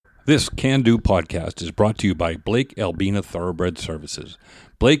This Can Do podcast is brought to you by Blake Albina Thoroughbred Services.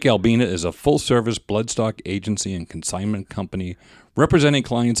 Blake Albina is a full-service bloodstock agency and consignment company representing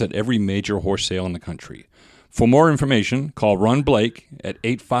clients at every major horse sale in the country. For more information, call Ron Blake at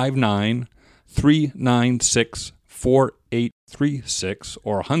 859-396-4836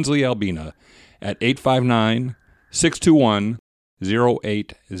 or Hunsley Albina at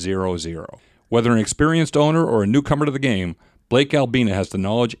 859-621-0800. Whether an experienced owner or a newcomer to the game, Blake Albina has the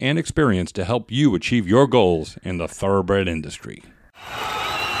knowledge and experience to help you achieve your goals in the thoroughbred industry. I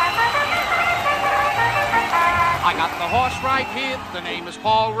got the horse right here, the name is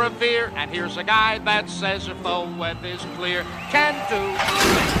Paul Revere, and here's a guy that says if the web is clear, can do.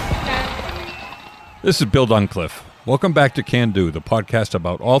 This is Bill Duncliffe. Welcome back to Can Do, the podcast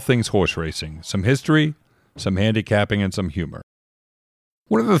about all things horse racing, some history, some handicapping, and some humor.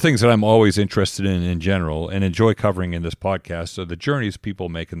 One of the things that I'm always interested in general and enjoy covering in this podcast are the journeys people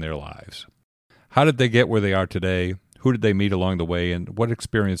make in their lives. How did they get where they are today? Who did they meet along the way? And what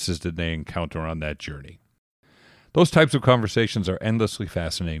experiences did they encounter on that journey? Those types of conversations are endlessly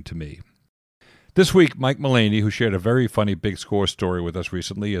fascinating to me. This week, Mike Mullaney, who shared a very funny Big Score story with us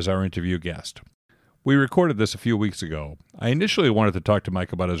recently, is our interview guest. We recorded this a few weeks ago. I initially wanted to talk to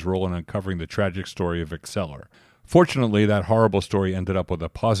Mike about his role in uncovering the tragic story of Exceller. Fortunately, that horrible story ended up with a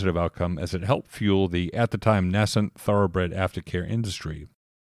positive outcome as it helped fuel the, at the time, nascent thoroughbred aftercare industry.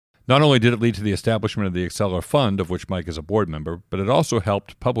 Not only did it lead to the establishment of the Exceller Fund, of which Mike is a board member, but it also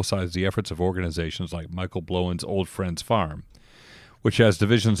helped publicize the efforts of organizations like Michael Blowen's Old Friends Farm, which has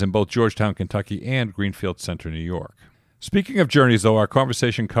divisions in both Georgetown, Kentucky and Greenfield Center, New York. Speaking of journeys, though, our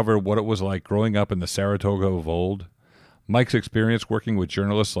conversation covered what it was like growing up in the Saratoga of old, Mike's experience working with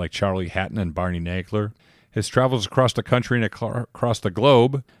journalists like Charlie Hatton and Barney Nagler, his travels across the country and across the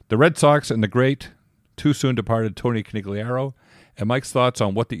globe, the Red Sox and the great, too soon departed Tony Conigliaro, and Mike's thoughts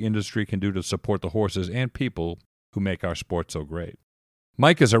on what the industry can do to support the horses and people who make our sport so great.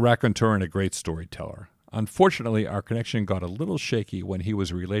 Mike is a raconteur and a great storyteller. Unfortunately, our connection got a little shaky when he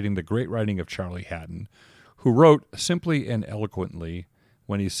was relating the great writing of Charlie Hatton, who wrote simply and eloquently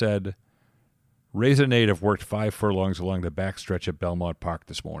when he said, "Raise a native worked 5 furlongs along the backstretch at Belmont Park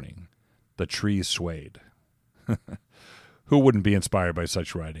this morning. The trees swayed." Who wouldn't be inspired by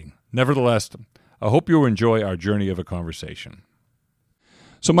such writing? Nevertheless, I hope you enjoy our journey of a conversation.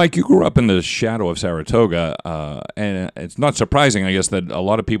 So, Mike, you grew up in the shadow of Saratoga, and it's not surprising, I guess, that a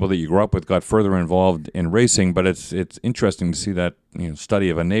lot of people that you grew up with got further involved in racing, but it's interesting to see that study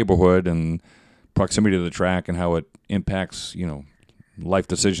of a neighborhood and proximity to the track and how it impacts life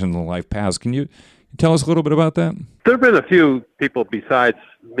decisions and life paths. Can you tell us a little bit about that? There have been a few people besides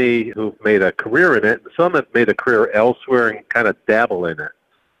me who've made a career in it. Some have made a career elsewhere and kind of dabble in it.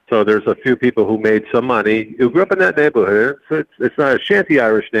 So there's a few people who made some money who grew up in that neighborhood. It's not a shanty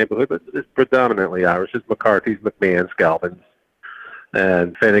Irish neighborhood, but it's predominantly Irish. It's McCarthy's, McMahon's, Galvin's,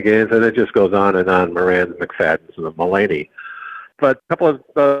 and Finnegan's, and it just goes on and on, Moran's, McFadden's, and the Mullaney. But a couple of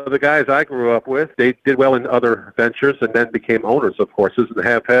the guys I grew up with, they did well in other ventures and then became owners of horses and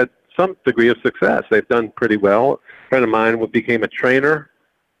have had some degree of success. They've done pretty well. A friend of mine became a trainer,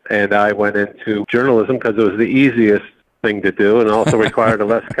 and I went into journalism because it was the easiest thing to do and also required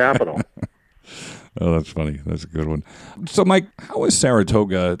less capital. Oh, that's funny. That's a good one. So, Mike, how is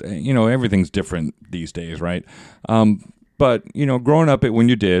Saratoga? Everything's different these days, right? But, growing up when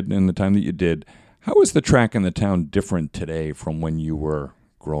you did and the time that you did, how is the track in the town different today from when you were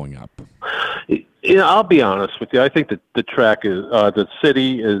growing up? I'll be honest with you. I think that the track is, the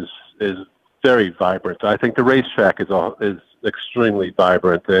city is very vibrant. I think the racetrack is extremely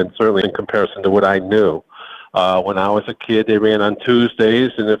vibrant, and certainly in comparison to what I knew. When I was a kid, they ran on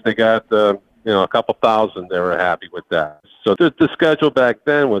Tuesdays, and if they got a couple thousand, they were happy with that. So the schedule back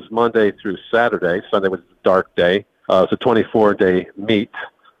then was Monday through Saturday. Sunday was a dark day. It was a 24-day meet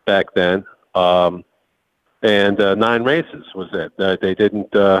back then, and 9 races was it. They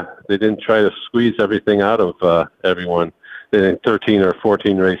didn't try to squeeze everything out of everyone. 13 or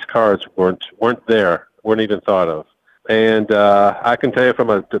 14 race cars weren't even thought of. And I can tell you from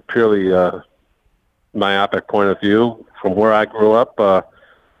a purely myopic point of view, from where I grew up,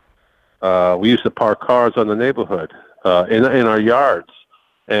 we used to park cars on the neighborhood in our yards.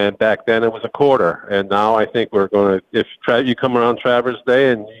 And back then it was a quarter. And now I think we're going to, if you come around Travers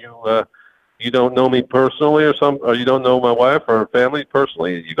Day and you don't know me personally or you don't know my wife or family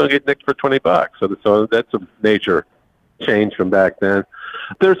personally, you're going to get nicked for $20. So that's a major change from back then.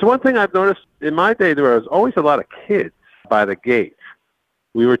 There's one thing I've noticed in my day. There was always a lot of kids by the gate.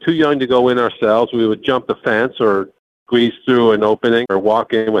 We were too young to go in ourselves. We would jump the fence or squeeze through an opening or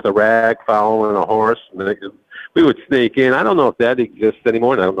walk in with a rag following a horse. we would sneak in. I don't know if that exists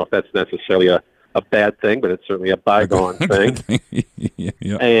anymore, and I don't know if that's necessarily a bad thing, but it's certainly a bygone thing.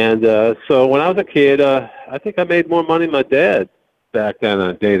 Yeah. And so when I was a kid, I think I made more money than my dad back then on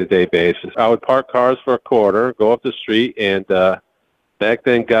a day-to-day basis. I would park cars for a quarter, go up the street, and back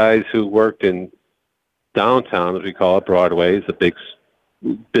then guys who worked in downtown, as we call it, Broadway, is a big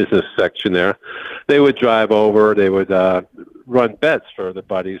business section there. They would drive over. They would run bets for the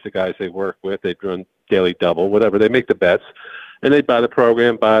buddies, the guys they work with. They'd run Daily Double, whatever. They make the bets, and they'd buy the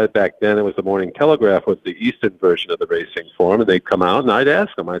program. Back then, it was the Morning Telegraph, was the Eastern version of the racing form, and they'd come out, and I'd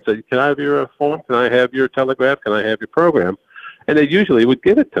ask them. I'd say, "Can I have your form? Can I have your Telegraph? Can I have your program?" And they usually would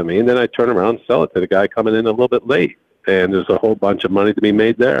give it to me, and then I'd turn around and sell it to the guy coming in a little bit late. And there's a whole bunch of money to be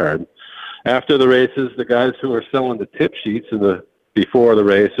made there. And after the races, the guys who were selling the tip sheets before the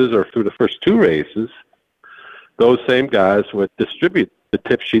races or through the first two races, those same guys would distribute the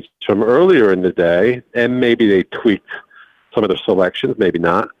tip sheets from earlier in the day, and maybe they tweaked some of their selections, maybe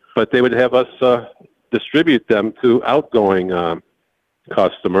not, but they would have us distribute them to outgoing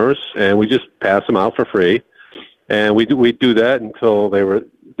customers, and we just pass them out for free. And we'd do that until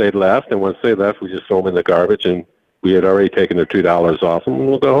they left, and once they left, we just throw them in the garbage, and we had already taken their $2 off them, and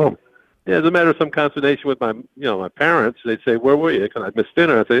we'll go home. Yeah, as a matter of some consternation with my parents, they'd say, "Where were you?" Because I missed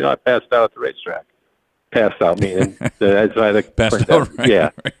dinner. I'd say, "Oh, I passed out at the racetrack." Passed out, meaning Passed out, right?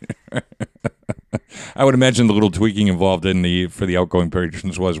 Yeah. Right. I would imagine the little tweaking involved for the outgoing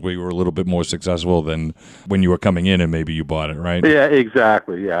patrons was we were a little bit more successful than when you were coming in and maybe you bought it, right? Yeah,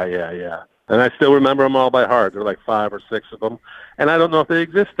 exactly. Yeah. And I still remember them all by heart. There were like 5 or 6 of them. And I don't know if they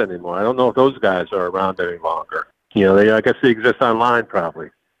exist anymore. I don't know if those guys are around any longer. I guess they exist online probably.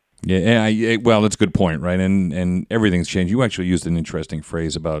 Yeah, well, that's a good point, right? And everything's changed. You actually used an interesting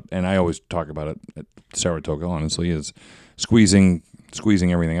phrase about, and I always talk about it at Saratoga, honestly, is squeezing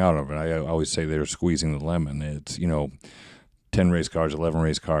everything out of it. I always say they're squeezing the lemon. It's, 10 race cars, 11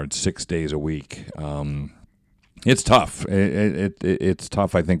 race cars, 6 days a week. It's tough. It's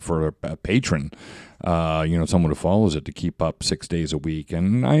tough, I think, for a patron, someone who follows it to keep up 6 days a week.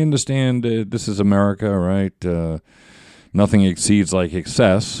 And I understand this is America, right? Nothing exceeds like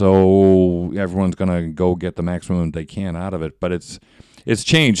excess, so everyone's going to go get the maximum they can out of it. But it's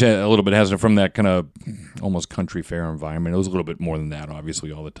changed a little bit, hasn't it, from that kind of almost country fair environment. It was a little bit more than that,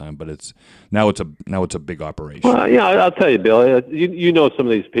 obviously, all the time. But now it's a big operation. Well, yeah, I'll tell you, Bill. You know some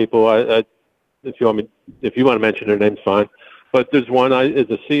of these people. If you want to mention their names, fine. But there's one is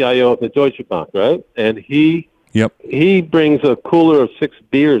the CIO of the Deutsche Bank, right? And he brings a cooler of 6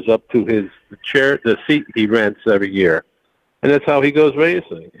 beers up to the seat he rents every year. And that's how he goes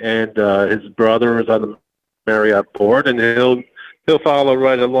racing. And his brother is on the Marriott board, and he'll follow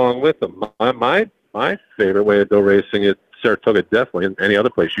right along with him. My favorite way to go racing at Saratoga, definitely, and any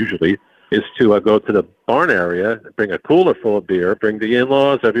other place usually, is to go to the barn area, bring a cooler full of beer, bring the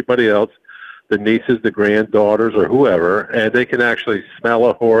in-laws, everybody else, the nieces, the granddaughters, or whoever, and they can actually smell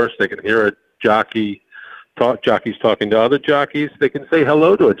a horse. They can hear a jockeys talking to other jockeys. They can say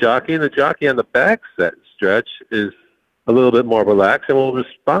hello to a jockey, and the jockey on the back stretch is a little bit more relaxed, and we'll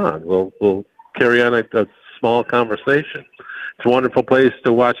respond. We'll carry on a small conversation. It's a wonderful place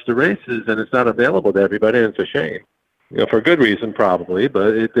to watch the races, and it's not available to everybody, and it's a shame. For a good reason, probably,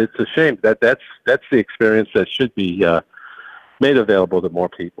 but it's a shame. That's the experience that should be made available to more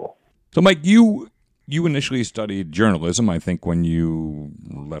people. So, Mike, you initially studied journalism, I think, when you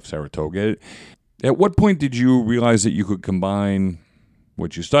left Saratoga. At what point did you realize that you could combine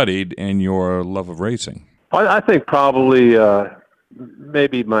what you studied and your love of racing? I think probably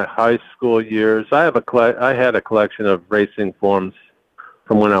maybe my high school years. I had a collection of racing forms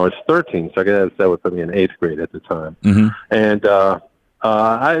from when I was 13, so I guess that would put me in 8th grade at the time. Mm-hmm. And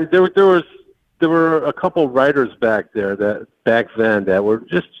there were a couple writers back then that were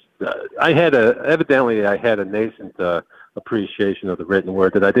just. I had a nascent appreciation of the written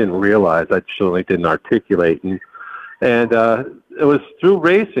word that I didn't realize. I certainly didn't articulate, and it was through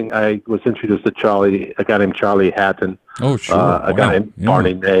racing I was introduced to a guy named Charlie Hatton. Oh, sure. A guy named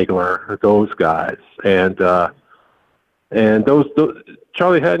Barney Nagler. Those guys, and those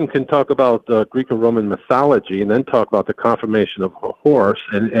Charlie Hatton can talk about Greek and Roman mythology, and then talk about the conformation of a horse,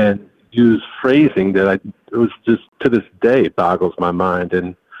 and use phrasing that it was just to this day boggles my mind.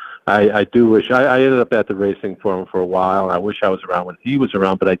 And I do wish I ended up at the racing forum for a while, and I wish I was around when he was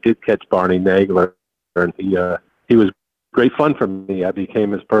around. But I did catch Barney Nagler, and he was great fun for me. I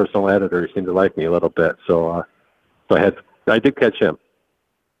became his personal editor. He seemed to like me a little bit, so I did catch him.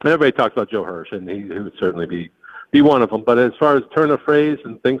 And everybody talks about Joe Hirsch, and he would certainly be one of them. But as far as turn of phrase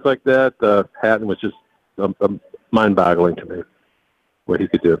and things like that, Hatton was just mind-boggling to me. what he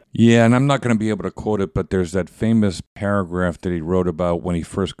could do. Yeah, and I'm not going to be able to quote it, but there's that famous paragraph that he wrote about when he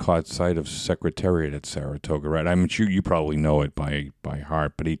first caught sight of Secretariat at Saratoga, right? I'm sure you probably know it by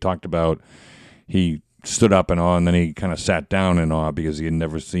heart, but he talked about he stood up in awe, and then he kind of sat down in awe because he had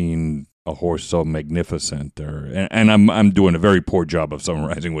never seen a horse so magnificent. And I'm doing a very poor job of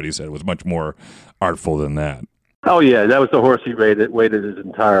summarizing what he said. It was much more artful than that. Oh, yeah, that was the horse he waited his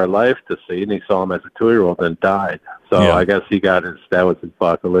entire life to see, and he saw him as a 2-year-old and died. So Yeah. I guess that was his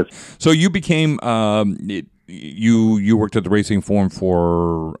bucket list. So you became, you worked at the Racing Forum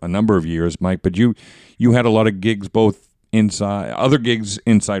for a number of years, Mike, but you had a lot of gigs, both other gigs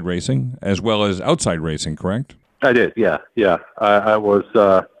inside racing as well as outside racing, correct? I did, yeah. I was,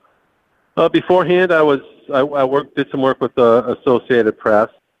 beforehand, I did some work with the Associated Press.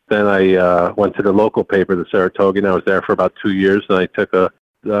 Then I went to the local paper, the Saratoga, and I was there for about 2 years. And I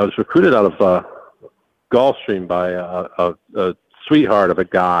was recruited out of Gulfstream by a sweetheart of a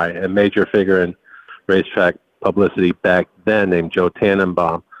guy, a major figure in racetrack publicity back then, named Joe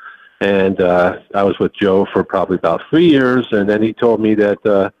Tannenbaum. And I was with Joe for probably about 3 years, and then he told me that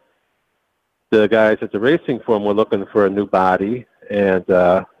the guys at the Racing Forum were looking for a new body, and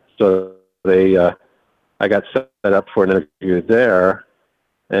so I got set up for an interview there.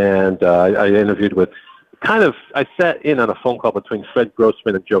 And I interviewed with I sat in on a phone call between Fred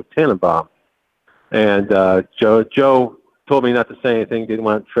Grossman and Joe Tannenbaum. And Joe told me not to say anything, didn't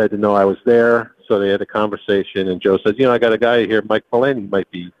want Fred to know I was there. So they had a conversation, and Joe said, I got a guy here, Mike Mullaney,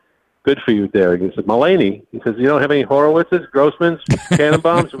 might be good for you there. And he said, Mullaney? He says, you don't have any Horowitzes, Grossmans,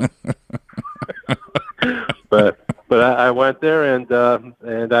 Tannenbaums? But I went there, and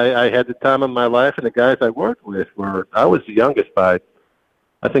I had the time of my life, and the guys I worked with I was the youngest by,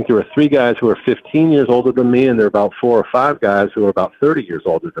 I think there were 3 guys who were 15 years older than me, and there were about 4 or 5 guys who were about 30 years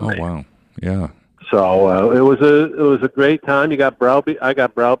older than me. Oh, wow. Yeah. So it was a great time. I got browbeat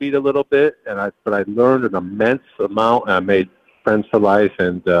a little bit, but I learned an immense amount, and I made friends for life,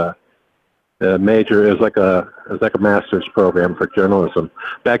 and it was like a master's program for journalism.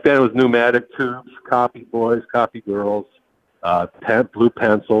 Back then it was pneumatic tubes, copy boys, copy girls, blue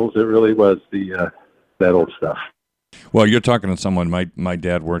pencils. It really was that old stuff. Well, you're talking to someone. My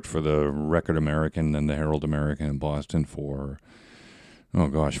dad worked for the Record American and the Herald American in Boston for,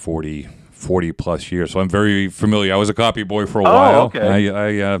 40 plus years. So I'm very familiar. I was a copy boy for a while. Okay.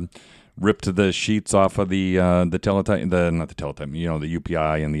 I ripped the sheets off of the teletype, not the teletype, the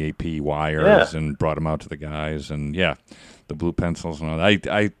UPI and the AP wires, and brought them out to the guys, and the blue pencils and all that.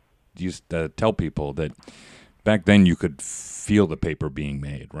 I used to tell people that back then you could feel the paper being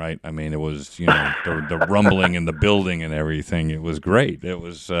made, right? I mean, it was, the rumbling in the building and everything. It was great. It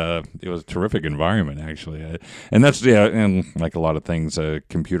was a terrific environment, actually. And that's, and like a lot of things,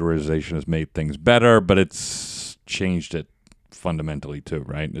 computerization has made things better, but it's changed it fundamentally too,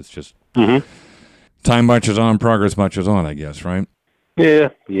 right? It's just time marches on, progress marches on, I guess, right? Yeah.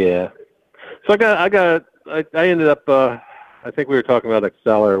 So I ended up, I think we were talking about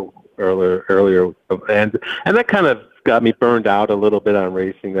Exceller earlier, and that kind of got me burned out a little bit on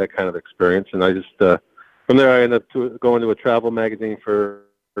racing, that kind of experience. And I just, from there, I ended up going to a travel magazine for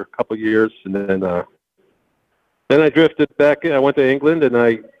a couple of years. And then I drifted back. I went to England, and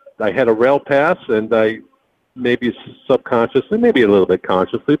I had a rail pass, and I, maybe subconsciously, maybe a little bit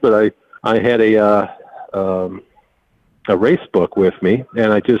consciously, but I had a race book with me,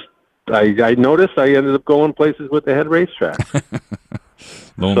 and I noticed I ended up going places with the head racetrack.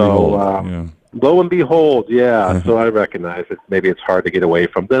 Lo and behold, yeah. So I recognized that maybe it's hard to get away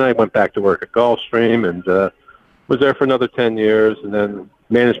from. Then I went back to work at Gulfstream and was there for another 10 years. And then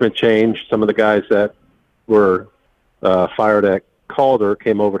management changed. Some of the guys that were fired at Calder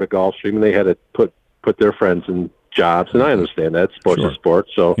came over to Gulfstream, and they had to put their friends in jobs. And I understand that. Sports is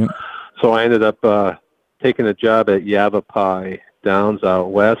sports. So I ended up taking a job at Yavapai Downs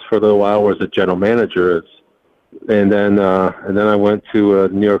out west for a little while, where as a general manager. And then I went to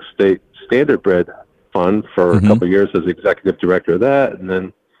New York State Standardbred Fund for a couple of years as executive director of that, and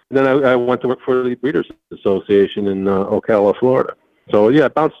then I went to work for the Breeders' Association in Ocala, Florida. So I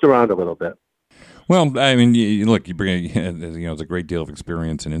bounced around a little bit. Well, I mean, look, you bring it's a great deal of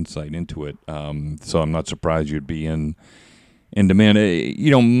experience and insight into it. So I'm not surprised you'd be in demand.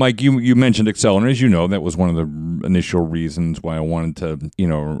 Mike, you mentioned Exceller, and as you know, that was one of the initial reasons why I wanted to,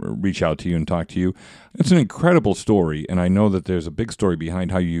 reach out to you and talk to you. It's an incredible story, and I know that there's a big story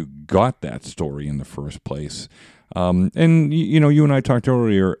behind how you got that story in the first place. And, you and I talked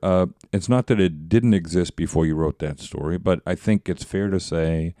earlier, it's not that it didn't exist before you wrote that story, but I think it's fair to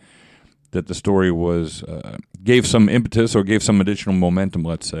say that the story gave some impetus or gave some additional momentum,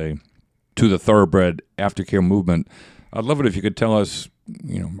 let's say, to the thoroughbred aftercare movement. I'd love it if you could tell us,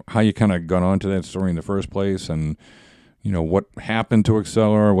 how you kind of got onto that story in the first place, and what happened to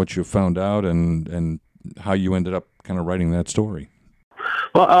Accelera, what you found out, and how you ended up kind of writing that story.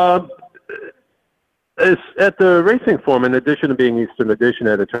 Well, it's at the Racing Form, in addition to being Eastern Edition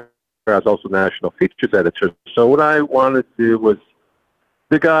editor, I was also National Features editor. So what I wanted to do was,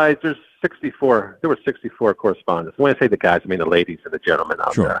 the guys, there were 64 correspondents. When I say the guys, I mean the ladies and the gentlemen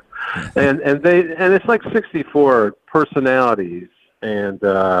out there. And it's like 64 personalities, and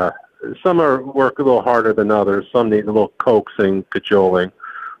some work a little harder than others. Some need a little coaxing, cajoling.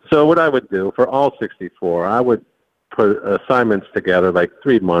 So what I would do for all 64, I would put assignments together like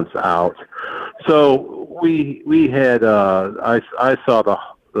 3 months out. So we had I saw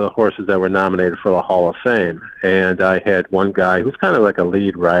the horses that were nominated for the Hall of Fame, and I had one guy who's kind of like a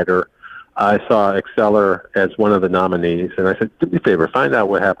lead writer. I saw Accelera as one of the nominees, and I said, do me a favor, find out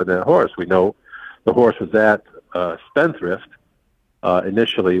what happened to that horse. We know the horse was at Spendthrift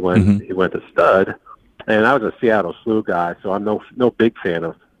initially when he went to stud, and I was a Seattle Slew guy, so I'm no big fan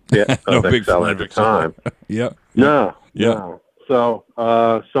of Accelera at the time. No. So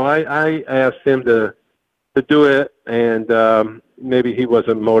I asked him to do it, and maybe he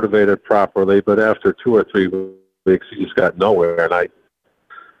wasn't motivated properly, but after 2 or 3 weeks, he just got nowhere. And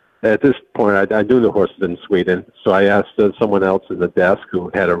at this point, I knew the horses in Sweden, so I asked someone else in the desk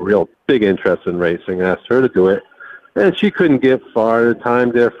who had a real big interest in racing, asked her to do it, and she couldn't get far. The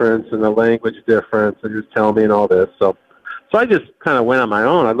time difference and the language difference, and she was telling me and all this. So I just kind of went on my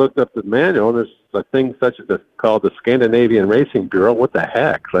own. I looked up the manual, and there's a thing called the Scandinavian Racing Bureau. What the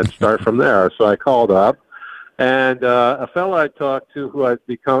heck? Let's start from there. So I called up, and a fellow I talked to who I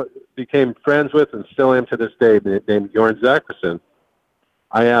became friends with and still am to this day, named Jorn Zackerson.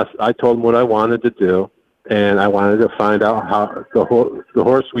 I told him what I wanted to do, and I wanted to find out how the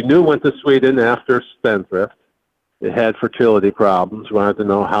horse we knew went to Sweden after Spendthrift. It had fertility problems. We wanted to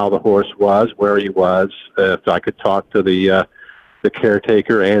know how the horse was, where he was, if I could talk to the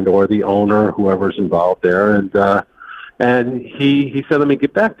caretaker and or the owner, whoever's involved there, and he said, let me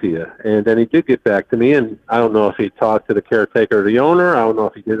get back to you. And then he did get back to me, and I don't know if he talked to the caretaker or the owner. I don't know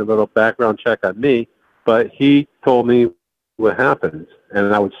if he did a little background check on me, but he told me what happened,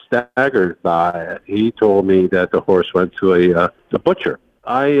 and I was staggered by it. He told me that the horse went to a butcher.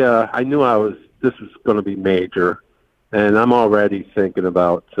 I knew this was going to be major, and I'm already thinking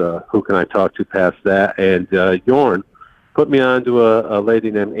about who can I talk to past that. And Jorn put me on to a lady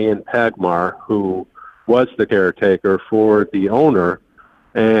named Ann Pagmar, who was the caretaker for the owner,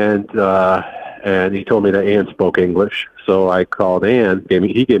 and he told me that Ann spoke English. So I called Ann.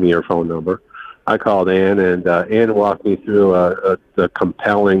 He gave me her phone number. I called Ann, and Ann walked me through the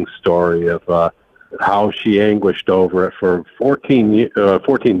compelling story of how she anguished over it for 14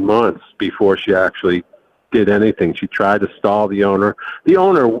 months before she actually did anything. She tried to stall the owner. The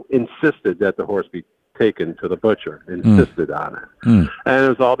owner insisted that the horse be taken to the butcher, insisted on it. And it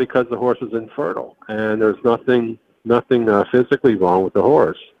was all because the horse was infertile, and there's nothing physically wrong with the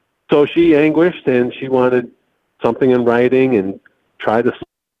horse. So she anguished, and she wanted something in writing and tried to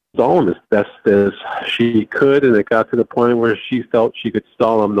stall him as best as she could, and it got to the point where she felt she could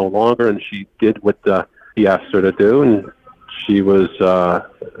stall him no longer, and she did what he asked her to do, and she was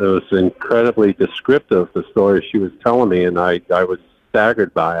it was incredibly descriptive, the story she was telling me, and I was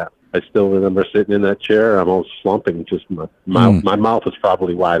staggered by it. I still remember sitting in that chair, almost slumping, just my mouth was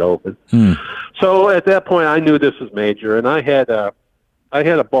probably wide open. So at that point, I knew this was major, and I had a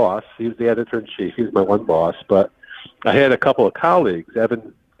boss. He was the editor-in-chief. He was my one boss, but I had a couple of colleagues.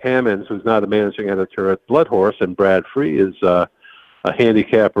 Evan Hammonds, who's now the managing editor at Blood Horse, and Brad Free is a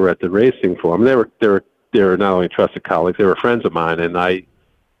handicapper at the Racing Form. They were not only trusted colleagues, they were friends of mine, and I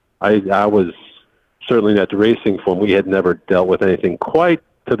was certainly at the Racing Form. We had never dealt with anything quite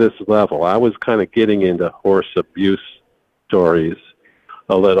to this level. I was kind of getting into horse abuse stories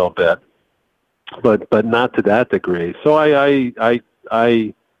a little bit, but not to that degree. So I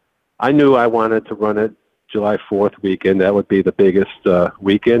knew I wanted to run it July 4th weekend. That would be the biggest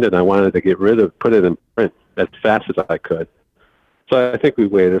weekend, and I wanted to put it in print as fast as I could. So I think we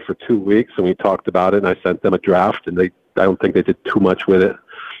waited for 2 weeks, and we talked about it, and I sent them a draft, and I don't think they did too much with it.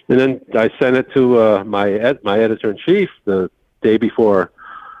 And then I sent it to my editor-in-chief the day before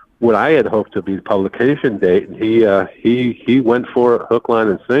what I had hoped to be the publication date, and he went for hook, line,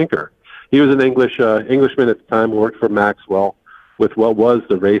 and sinker. He was an Englishman at the time, worked for Maxwell with what was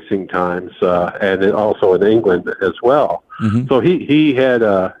the Racing Times, and also in England as well. So he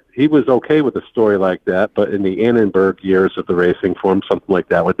was okay with a story like that, but in the Annenberg years of the Racing Form, something like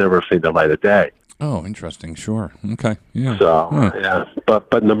that would never have seen the light of day. Oh, interesting. Sure. Okay. Yeah. So, yeah.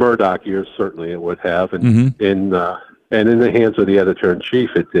 But in the Murdoch years, certainly it would have. And And in the hands of the editor-in-chief,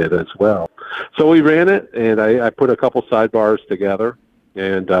 it did as well. So we ran it, and I put a couple sidebars together,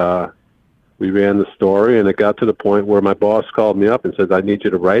 and we ran the story, and it got to the point where my boss called me up and said, I need you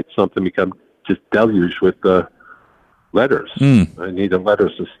to write something because I'm just deluged with the letters. I need the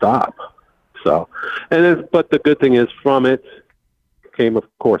letters to stop. So, but the good thing is from it came, of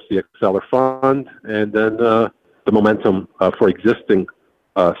course, the Exceller Fund, and then the momentum for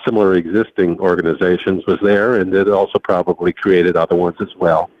similar existing organizations was there, and it also probably created other ones as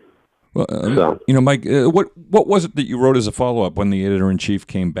well. Well, Mike, what was it that you wrote as a follow-up when the editor-in-chief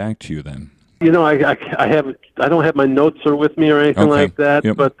came back to you then? I don't have my notes or with me or anything like that.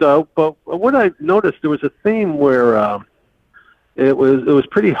 Yep. But what I noticed, there was a theme where it was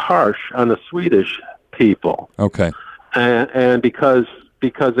pretty harsh on the Swedish people. Okay. And because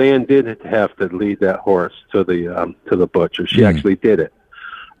Anne did have to lead that horse to the butcher, she actually did it.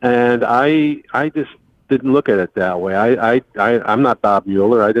 And I just didn't look at it that way. I'm not Bob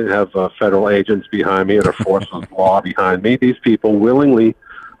Mueller. I didn't have federal agents behind me or the force of law behind me. These people willingly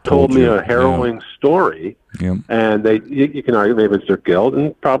told me a harrowing story, and you can argue maybe it's their guilt,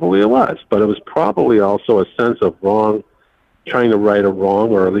 and probably it was, but it was probably also a sense of trying to right a wrong,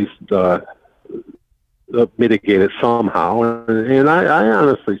 or at least mitigate it somehow. And I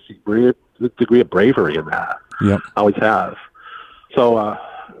honestly see a degree of bravery in that. Yep. I always have.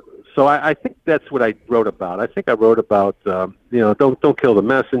 So I think that's what I wrote about. I think I wrote about don't kill the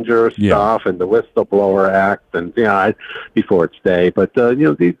messenger stuff and the whistleblower act, and before its day. But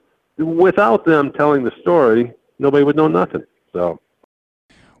without them telling the story, nobody would know nothing. So.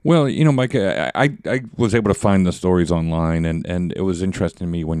 Well, Mike, I was able to find the stories online, and it was interesting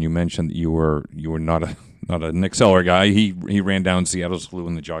to me when you mentioned that you were not an Exceller guy. He ran down Seattle Slew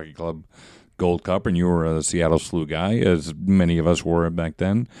in the Jockey Club Gold Cup, and you were a Seattle Slew guy, as many of us were back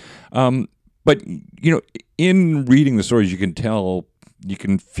then. But in reading the stories, you can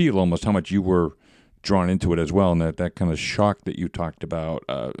feel almost how much you were drawn into it as well, and that kind of shock that you talked about.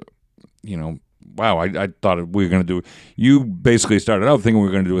 Wow, I thought we were going to do. You basically started out thinking we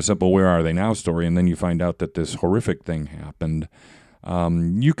were going to do a simple "Where Are They Now" story, and then you find out that this horrific thing happened.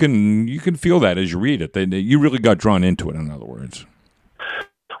 You can feel that as you read it. You really got drawn into it. In other words.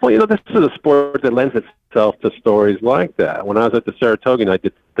 Well, this is a sport that lends itself to stories like that. When I was at the Saratoga, I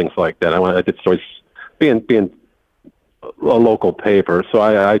did things like that. I did stories, being a local paper, so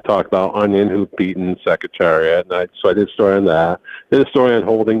I talked about Onion, who beaten Secretariat, and so I did a story on that. Did a story on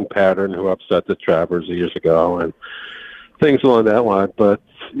Holding Pattern, who upset the Travers years ago, and things along that line. But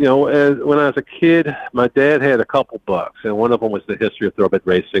when I was a kid, my dad had a couple books, and one of them was the history of thoroughbred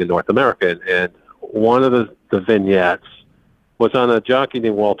racing in North America, and one of the vignettes was on a jockey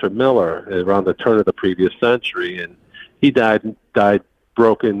named Walter Miller around the turn of the previous century, and he died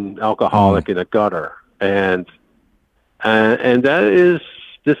broken, alcoholic in a gutter, and that is,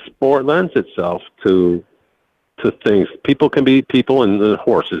 this sport lends itself to things. People can be people, and the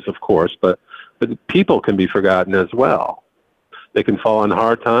horses, of course, but people can be forgotten as well. They can fall on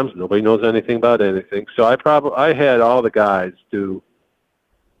hard times. Nobody knows anything about anything. So I had all the guys do,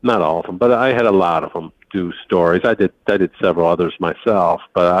 not all of them, but I had a lot of them do stories. I did several others myself,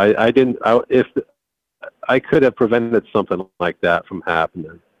 but if I could have prevented something like that from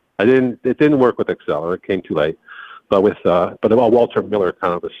happening. It didn't work with Exceller. It came too late. But about Walter Miller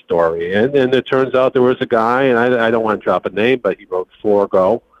kind of a story. And it turns out there was a guy, and I don't want to drop a name, but he wrote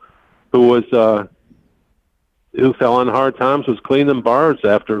Forgo, who fell on hard times, was cleaning bars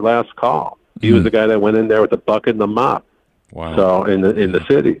after last call. He was the guy that went in there with a bucket and a mop. Wow. So in the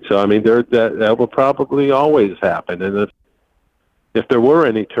city. So I mean, that will probably always happen. And if there were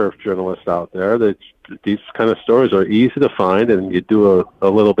any turf journalists out there, these kind of stories are easy to find, and you do a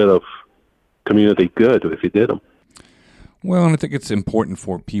little bit of community good if you did them. Well, and I think it's important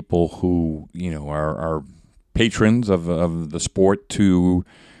for people who are patrons of the sport to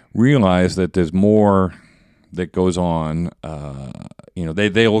realize that there's more that goes on.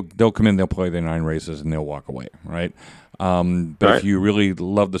 They'll come in, they'll play their 9 races, and they'll walk away, right? But if you really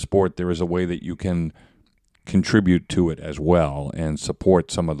love the sport, there is a way that you can contribute to it as well and support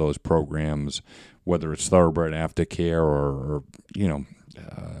some of those programs, whether it's Thoroughbred Aftercare or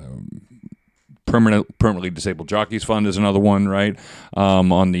Permanently Disabled Jockeys Fund is another one, right?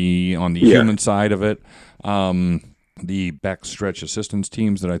 On the human side of it. The backstretch assistance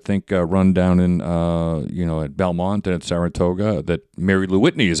teams that I think run down in at Belmont and at Saratoga, that Mary Lou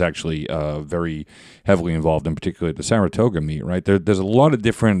Whitney is actually very heavily involved in, particularly the Saratoga meet, right? There's a lot of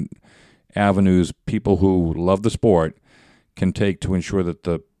different avenues people who love the sport can take to ensure that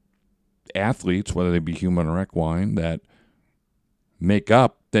the athletes, whether they be human or equine, that make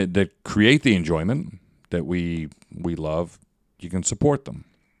up, that create the enjoyment, that we love, you can support them.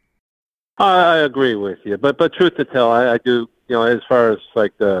 I agree with you, but truth to tell, I do. As far as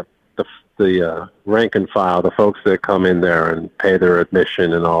like the rank and file, the folks that come in there and pay their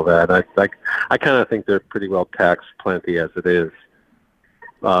admission and all that, I kind of think they're pretty well taxed plenty as it is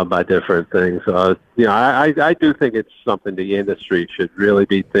by different things. I do think it's something the industry should really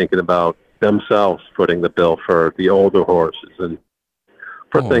be thinking about themselves, footing the bill for the older horses and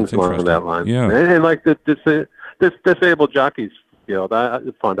for things along that line. Yeah, and like this disabled jockeys.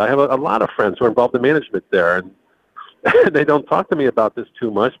 That fund. I have a lot of friends who are involved in management there, and they don't talk to me about this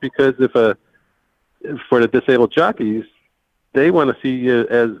too much because for the disabled jockeys, they want to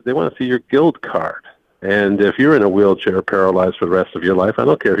see your guild card. And if you're in a wheelchair, paralyzed for the rest of your life, I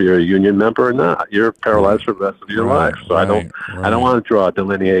don't care if you're a union member or not. You're paralyzed for the rest of your life. So I don't want to draw a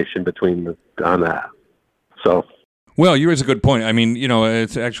delineation on that. So. Well, you raise a good point. I mean,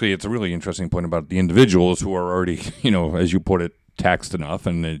 it's a really interesting point about the individuals who are already, as you put it, taxed enough,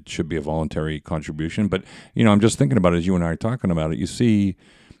 and it should be a voluntary contribution. But, I'm just thinking about it as you and I are talking about it. You see,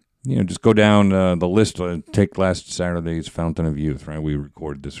 just go down the list. Take last Saturday's Fountain of Youth, right? We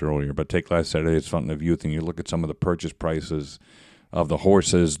recorded this earlier, but take last Saturday's Fountain of Youth, and you look at some of the purchase prices of the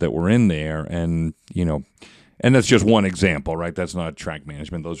horses that were in there, and, and that's just one example, right? That's not track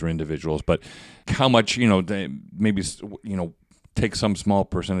management. Those are individuals. But how much, they maybe, take some small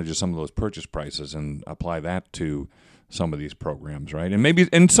percentage of some of those purchase prices and apply that to some of these programs, right?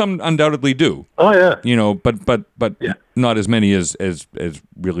 And some undoubtedly do. Oh yeah. But yeah. Not as many as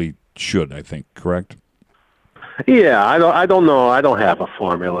really should, I think, correct? Yeah, I don't know. I don't have a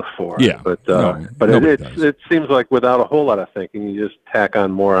formula for it. Yeah. But it seems like without a whole lot of thinking, you just tack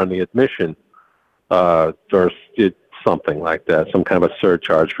on more on the admission. Or something like that, some kind of a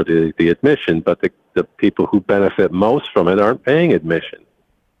surcharge for the admission, but the people who benefit most from it aren't paying admission.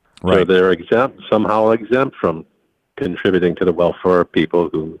 Right. So they're somehow exempt from contributing to the welfare of people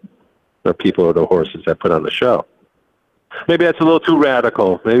who are people or the horses that put on the show. Maybe that's a little too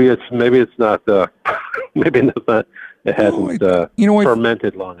radical. Maybe it's not. Maybe it's not. It hasn't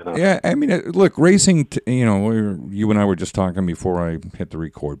fermented long enough. Yeah, I mean, look, racing. You and I were just talking before I hit the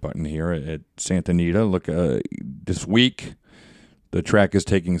record button here at Santa Anita. Look, this week the track is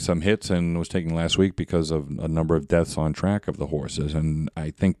taking some hits and was taking last week because of a number of deaths on track of the horses. And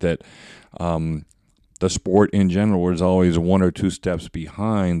I think that the sport in general is always one or two steps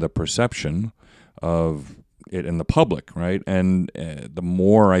behind the perception of it in the public, right? And the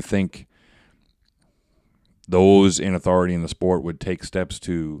more I think those in authority in the sport would take steps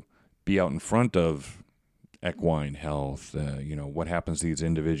to be out in front of equine health, what happens to these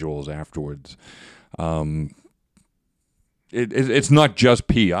individuals afterwards. It's not just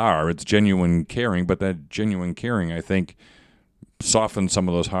PR, it's genuine caring, but that genuine caring, I think, softens some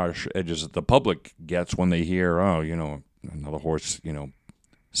of those harsh edges that the public gets when they hear, another horse,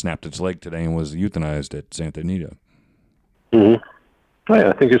 snapped its leg today and was euthanized at Santa Anita. Mm-hmm. Oh, yeah,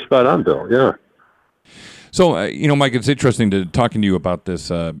 I think you're spot on, Bill, yeah. So, Mike, it's interesting talking to you about this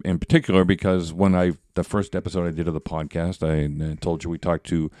in particular because the first episode I did of the podcast, I told you we talked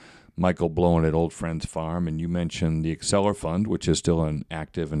to Michael Blowen at Old Friends Farm, and you mentioned the Acceler Fund, which is still an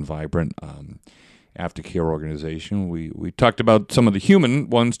active and vibrant aftercare organization. We talked about some of the human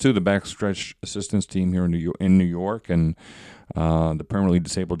ones, too, the Backstretch Assistance Team here in New York and the Permanently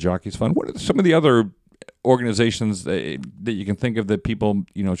Disabled Jockeys Fund. What are some of the other organizations that you can think of that people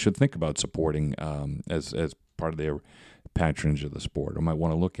should think about supporting as part of their patronage of the sport or might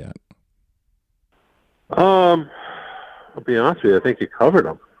want to look at? I'll be honest with you, I think you covered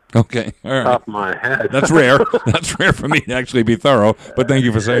them. Okay, all right. Top of my head. That's rare. That's rare for me to actually be thorough, but thank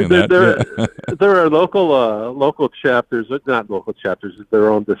you for saying that. There are local chapters, not local chapters, their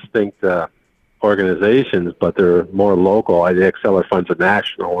own distinct organizations, but they're more local. The Acceler Fund's a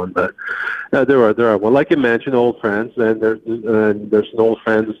national one, but there are well, like you mentioned, Old Friends, and there's an Old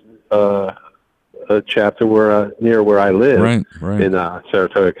Friends a chapter near where I live, right. in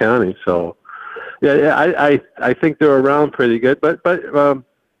Saratoga County. So yeah, I think they're around pretty good, but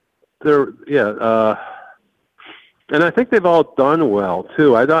and I think they've all done well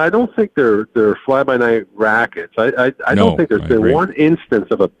too. I don't think they're fly-by-night rackets. I don't think there's been one instance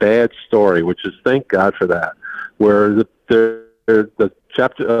of a bad story, which is thank God for that, where the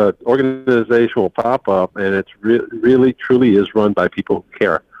chapter organization will pop up and it's really truly is run by people who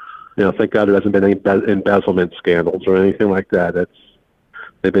care. Thank God there hasn't been any embezzlement scandals or anything like that.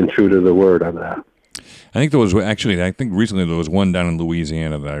 They've been true to the word on that. I think recently there was one down in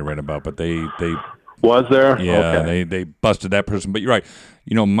Louisiana that I read about, but they was there? Yeah, okay. they busted that person. But you're right.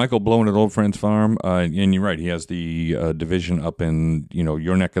 Michael Blowen at Old Friends Farm, and you're right. He has the division up in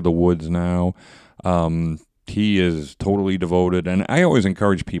your neck of the woods now. He is totally devoted, and I always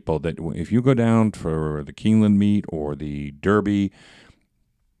encourage people that if you go down for the Keeneland meet or the Derby,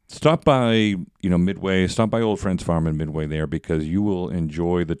 stop by, Midway, stop by Old Friends Farm in Midway there, because you will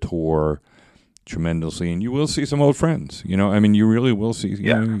enjoy the tour tremendously, and you will see some old friends. You really will see.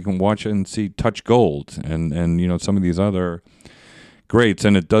 You can watch and see Touch Gold and some of these other greats,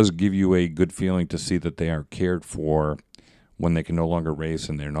 and it does give you a good feeling to see that they are cared for when they can no longer race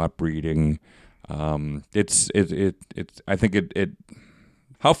and they're not breeding. It's I think it.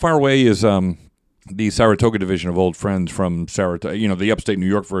 How far away is the Saratoga division of Old Friends from Saratoga? The upstate New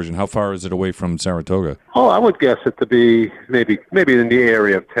York version. How far is it away from Saratoga? Oh, I would guess it to be maybe in the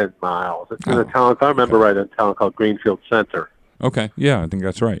area of 10 miles. It's in a town, if I remember right, in a town called Greenfield Center. Okay, yeah, I think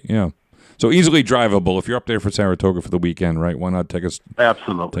that's right. Yeah. So easily drivable. If you're up there for Saratoga for the weekend, right? Why not take us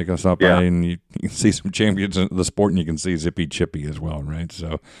up by, and you can see some champions of the sport, and you can see Zippy Chippy as well, right?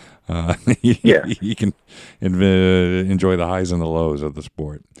 So you can enjoy the highs and the lows of the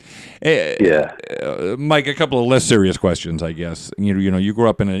sport. Mike, a couple of less serious questions, I guess. You grew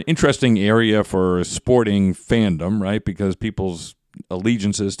up in an interesting area for sporting fandom, right? Because people's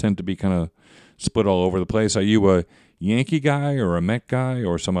allegiances tend to be kind of split all over the place. Are you a Yankee guy or a Met guy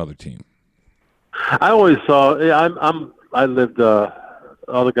or some other team? I always saw. I lived.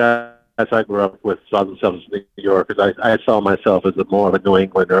 All the guys I grew up with saw themselves as New Yorkers. I saw myself as more of a New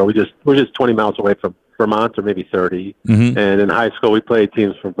Englander. We're just 20 miles away from Vermont, or maybe 30. Mm-hmm. And in high school, we played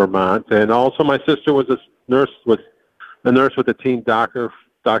teams from Vermont. And also, my sister was a nurse with the team doctor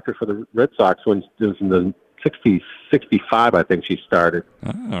for the Red Sox when it was in the 65. I think she started.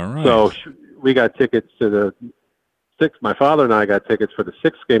 Oh, all right. So we got tickets to the. My father and I got tickets for the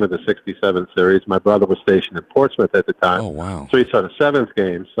 6th game of the 67 series. My brother was stationed in Portsmouth at the time. Oh, wow. So he saw the 7th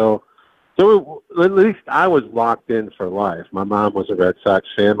game. So at least I was locked in for life. My mom was a Red Sox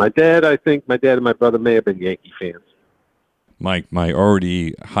fan. I think my dad and my brother may have been Yankee fans. Mike, my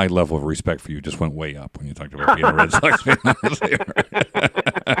already high level of respect for you just went way up when you talked about being a Red Sox fan.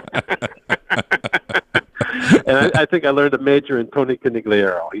 And I think I learned a major in Tony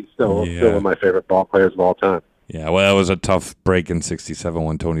Conigliaro. He's still one of my favorite ball players of all time. Yeah, well, that was a tough break in '67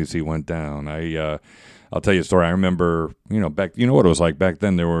 when Tony C went down. I'll tell you a story. I remember, back. You know what it was like back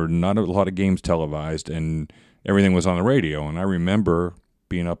then. There were not a lot of games televised, and everything was on the radio. And I remember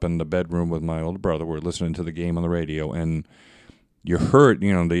being up in the bedroom with my older brother. We're listening to the game on the radio, and you heard,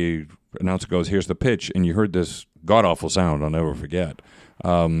 the announcer goes, "Here's the pitch," and you heard this god awful sound. I'll never forget.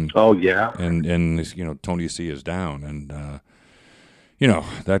 Oh yeah. And Tony C is down, and.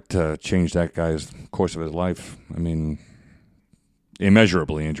 That changed that guy's course of his life. I mean,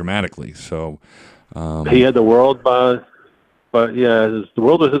 immeasurably and dramatically. So he had the world, but the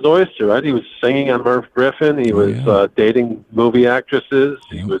world was his oyster, right? He was singing on Merv Griffin. He was dating movie actresses.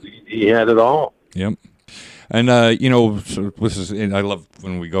 Yep. He had it all. Yep. And so this is. And I love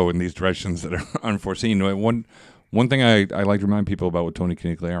when we go in these directions that are unforeseen. One thing I like to remind people about with Tony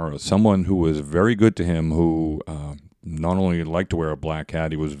Conigliaro, someone who was very good to him, who. Not only liked to wear a black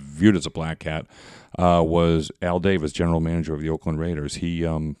hat, he was viewed as a black hat, was Al Davis, general manager of the Oakland Raiders. He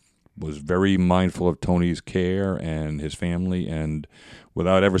was very mindful of Tony's care and his family, and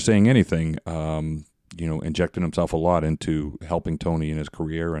without ever saying anything, injected himself a lot into helping Tony in his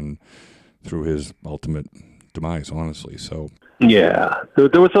career and through his ultimate demise, honestly. So yeah,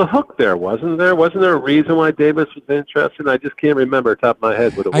 there was a hook there, wasn't there? Wasn't there a reason why Davis was interested? I just can't remember top of my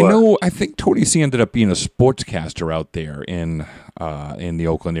head what it was. I know. I think Tony C ended up being a sportscaster out there in the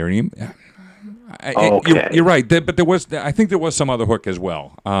Oakland area. Okay. You're right, but there was. I think there was some other hook as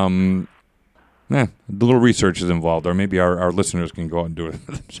well. A little research is involved, or maybe our listeners can go out and do it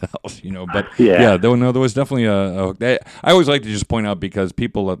for themselves, But there was definitely a hook. I always like to just point out, because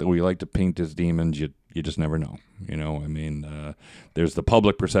people that we like to paint as demons, you just never know. There's the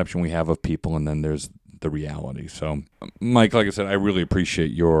public perception we have of people, and then there's the reality. So, Mike, like I said, I really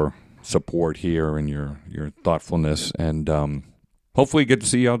appreciate your support here and your thoughtfulness, and hopefully get to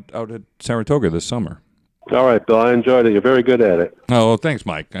see you out at Saratoga this summer. All right, Bill, I enjoyed it. You're very good at it. Oh, well, thanks,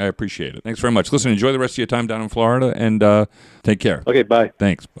 Mike. I appreciate it. Thanks very much. Listen, enjoy the rest of your time down in Florida, and take care. Okay, bye.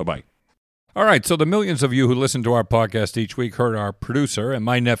 Thanks. Bye-bye. All right, so the millions of you who listen to our podcast each week heard our producer and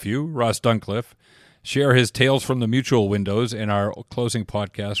my nephew, Ross Duncliffe, share his Tales from the Mutual Windows in our closing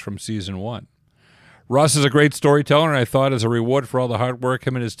podcast from Season 1. Ross is a great storyteller, and I thought as a reward for all the hard work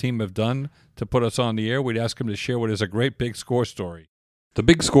him and his team have done to put us on the air, we'd ask him to share what is a great Big Score story. The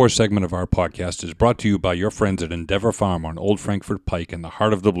Big Score segment of our podcast is brought to you by your friends at Endeavor Farm on Old Frankfort Pike in the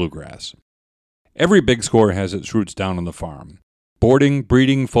heart of the Bluegrass. Every Big Score has its roots down on the farm. Boarding,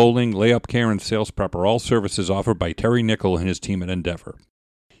 breeding, foaling, layup care, and sales prep are all services offered by Terry Nickel and his team at Endeavor.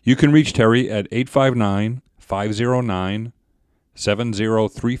 You can reach Terry at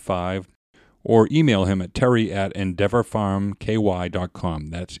 859-509-7035 or email him at terry@endeavorfarmky.com.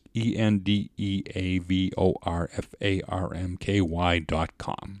 That's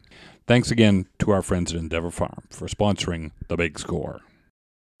ENDEAVORFARMKY.com. Thanks again to our friends at Endeavor Farm for sponsoring The Big Score.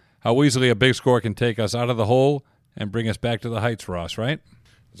 How easily a big score can take us out of the hole and bring us back to the heights, Ross, right?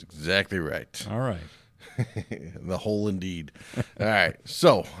 That's exactly right. All right. The hole indeed. All right.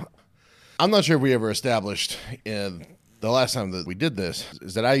 So I'm not sure if we ever established the last time that we did this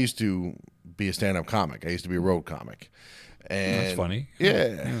is that I used to be a stand-up comic. I used to be a road comic. And That's funny.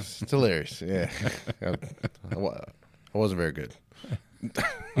 Yeah. It's hilarious. Yeah. I wasn't very good.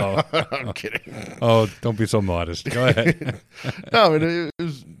 Oh. I'm kidding. Oh, don't be so modest. Go ahead. No, I mean, it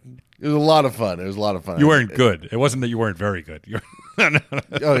was a lot of fun. It was a lot of fun. You weren't good. It wasn't that you weren't very good.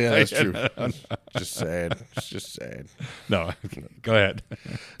 Oh, yeah, that's true. Just sad. It's just sad. No, go ahead.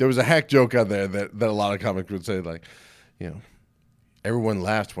 There was a hack joke out there that a lot of comics would say, like, everyone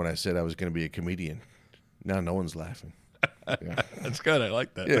laughed when I said I was going to be a comedian. Now no one's laughing. Yeah. That's good. I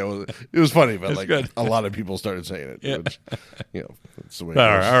like that. Yeah, it was funny, but like good. a lot of people started saying it. Yeah. Which, that's the way it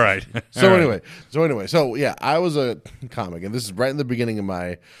goes. All right. So All anyway, yeah, I was a comic, and this is right in the beginning of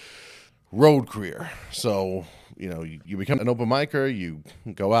my road career. So you become an open micer, you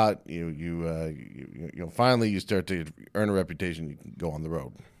go out, finally you start to earn a reputation, you can go on the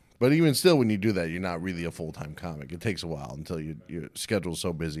road. But even still, when you do that, you're not really a full-time comic. It takes a while until your schedule's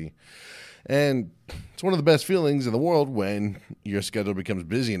so busy. And it's one of the best feelings in the world when your schedule becomes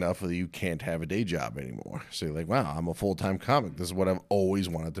busy enough that you can't have a day job anymore. So you're like, wow, I'm a full-time comic. This is what I've always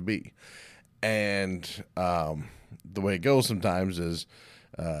wanted to be. And the way it goes sometimes is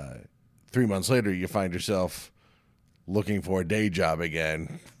 3 months later, you find yourself looking for a day job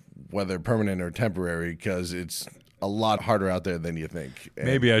again, whether permanent or temporary, because it's a lot harder out there than you think. And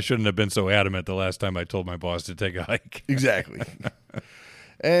Maybe I shouldn't have been so adamant the last time I told my boss to take a hike. Exactly.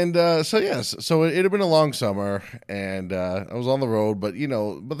 And so it had been a long summer, and I was on the road, but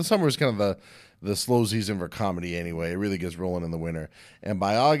the summer is kind of the slow season for comedy anyway. It really gets rolling in the winter. And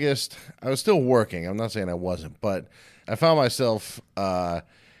by August, I was still working. I'm not saying I wasn't, but I found myself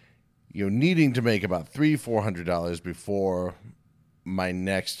needing to make about $300-400 before my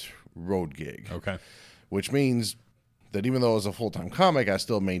next road gig. Okay. Which means that even though I was a full-time comic, I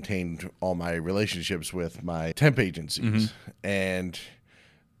still maintained all my relationships with my temp agencies. Mm-hmm. And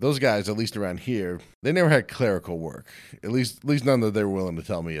those guys, at least around here, they never had clerical work. At least none that they were willing to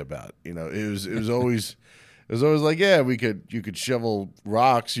tell me about. It was always like, yeah, you could shovel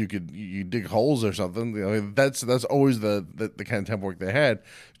rocks, you dig holes or something. That's always the kind of temp work they had,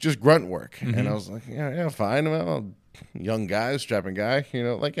 just grunt work. Mm-hmm. And I was like, yeah, fine. Well, young guy, strapping guy,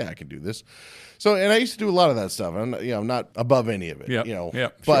 yeah, I can do this. So, and I used to do a lot of that stuff. I'm not above any of it.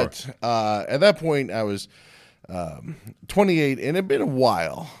 But sure. At that point, I was 28, and it'd been a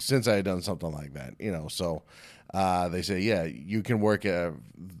while since I had done something like that. So they say, yeah, you can work.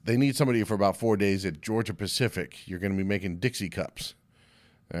 They need somebody for about 4 days at Georgia Pacific. You're going to be making Dixie cups.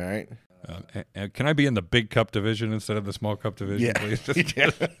 All right. Can I be in the big cup division instead of the small cup division, please?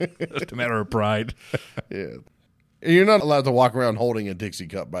 Just a matter of pride. Yeah. And you're not allowed to walk around holding a Dixie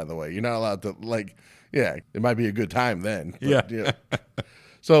cup, by the way. You're not allowed to, it might be a good time then. But, yeah.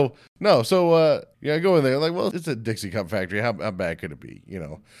 So I go in there, like, well, it's a Dixie cup factory. How bad could it be,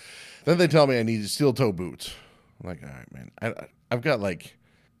 Then they tell me I need steel toe boots. I'm like, all right, man. I've got like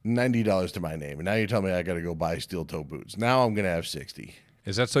 $90 to my name, and now you're telling me I got to go buy steel toe boots. Now I'm going to have 60.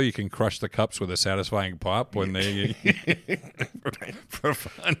 Is that so you can crush the cups with a satisfying pop when they for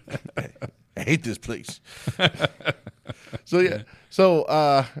fun? I hate this place. So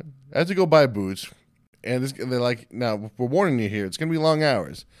I had to go buy boots, and they're like, now we're warning you here, it's going to be long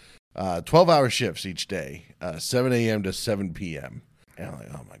hours, 12-hour shifts each day, 7 a.m. to 7 p.m. And I'm like,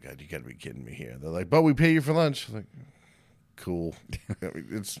 oh my God, you got to be kidding me here. They're like, but we pay you for lunch. I'm like, cool.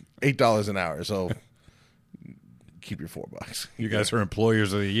 It's $8 an hour, so keep your $4. You guys are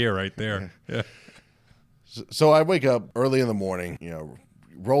employers of the year right there. Yeah. So I wake up early in the morning,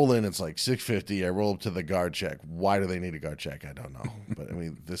 roll in, it's like 6:50. I roll up to the guard check. Why do they need a guard check? I don't know. But I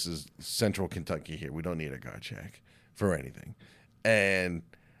mean, this is central Kentucky here. We don't need a guard check for anything. And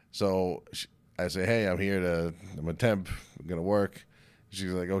so I say, hey, I'm a temp. I'm going to work.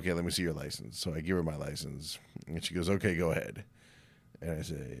 She's like, okay, let me see your license. So I give her my license. And she goes, okay, go ahead. And I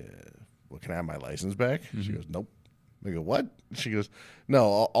say, well, can I have my license back? Mm-hmm. She goes, nope. I go, what? She goes, no,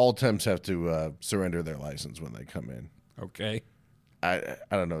 all temps have to surrender their license when they come in. Okay. I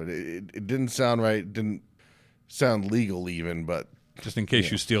don't know. It didn't sound right. It didn't sound legal even, but Just in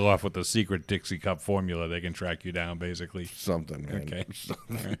case you steal off with the secret Dixie Cup formula, they can track you down, basically. Something, man. Okay.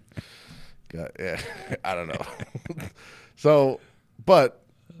 Something. God, yeah, I don't know. So, but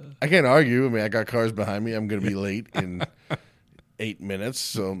I can't argue. I mean, I got cars behind me. I'm going to be late in 8 minutes.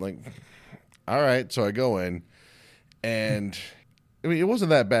 So I'm like, all right. So I go in, and I mean, it wasn't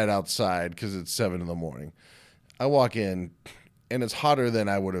that bad outside because it's 7 a.m. I walk in, and it's hotter than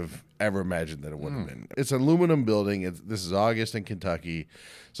I would have ever imagined that it would have been. It's an aluminum building. This is August in Kentucky.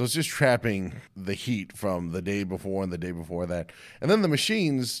 So it's just trapping the heat from the day before and the day before that. And then the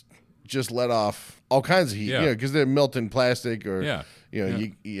machines just let off all kinds of heat, because they're melting plastic or,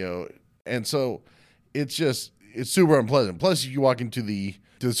 and so it's super unpleasant. Plus, you walk into the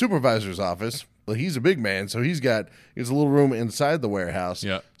supervisor's office. Well, he's a big man, so he's a little room inside the warehouse.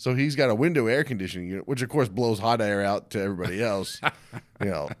 Yeah. So he's got a window air conditioning unit, which of course blows hot air out to everybody else.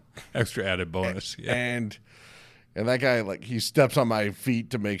 Extra added bonus. Yeah. And that guy, like, he steps on my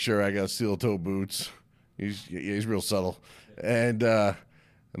feet to make sure I got steel toe boots. He's real subtle. And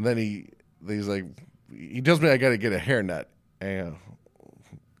then he's like, he tells me I got to get a hairnet. And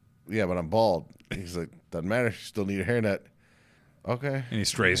yeah, but I'm bald. He's like, doesn't matter. You still need a hairnet. Okay. Any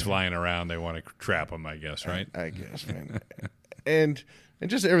strays flying around, they want to trap them, I guess, right? I guess, man. and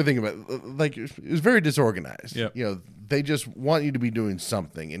just everything about it, like, it was very disorganized. Yep. They just want you to be doing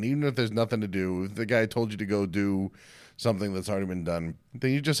something. And even if there's nothing to do, if the guy told you to go do something that's already been done, then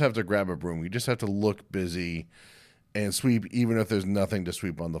you just have to grab a broom. You just have to look busy and sweep, even if there's nothing to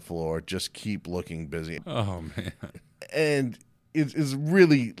sweep on the floor. Just keep looking busy. Oh, man. And it's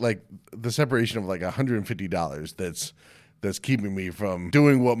really like the separation of like $150 that's keeping me from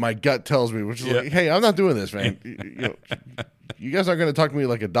doing what my gut tells me, which is like, hey, I'm not doing this, man. You guys aren't going to talk to me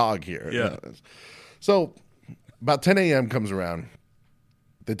like a dog here. Yeah. So about 10 a.m. comes around.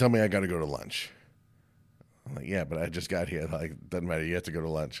 They tell me I got to go to lunch. I'm like, yeah, but I just got here. Like, doesn't matter. You have to go to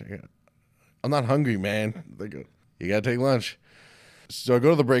lunch. I'm not hungry, man. They go, you got to take lunch. So I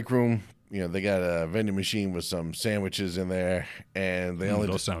go to the break room. They got a vending machine with some sandwiches in there, and they only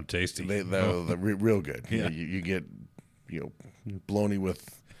those sound tasty. They're real good. Yeah. You get bologna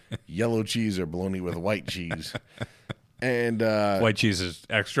with yellow cheese or bologna with white cheese. And white cheese is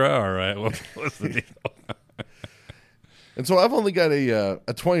extra, or what's the deal? And so I've only got a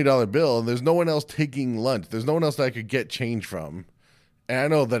 $20 bill, and there's no one else taking lunch. There's no one else that I could get change from. And I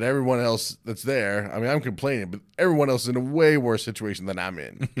know that everyone else that's there, I mean, I'm complaining, but everyone else is in a way worse situation than I'm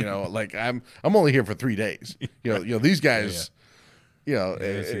in. Like I'm only here for 3 days. These guys,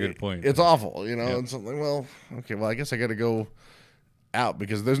 that's a good point. It's awful, and something. Well, okay, well, I guess I got to go out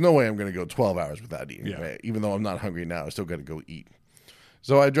because there's no way I'm going to go 12 hours without eating. Yeah. Right? Even though I'm not hungry now, I still got to go eat.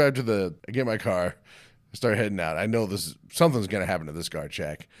 So I drive I get my car, I start heading out. I know something's going to happen to this guard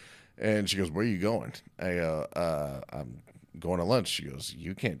shack. And she goes, where are you going? I go, I'm going to lunch. She goes,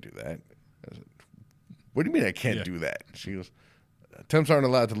 you can't do that. I said, what do you mean I can't do that? She goes, temps aren't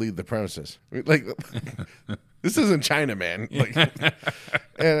allowed to leave the premises. Like, this isn't China, man. Like,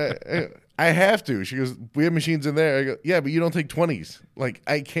 and I have to. She goes, we have machines in there. I go, yeah, but you don't take 20s. Like,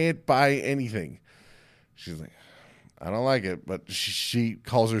 I can't buy anything. She's like, I don't like it. But she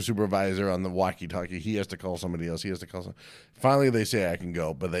calls her supervisor on the walkie-talkie. He has to call somebody else. He has to call somebody. Finally, they say I can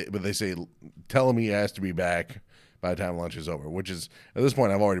go. But they say, tell him he has to be back by the time lunch is over, which is, at this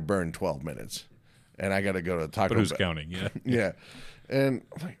point, I've already burned 12 minutes. And I got to go to Taco Bell. But who's counting? Yeah. Yeah. And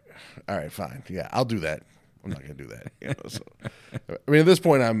I'm like, all right, fine. Yeah, I'll do that. I'm not going to do that. So, I mean, at this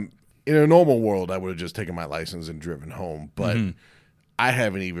point, in a normal world, I would have just taken my license and driven home. But I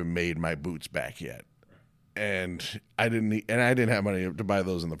haven't even made my boots back yet. And I didn't have money to buy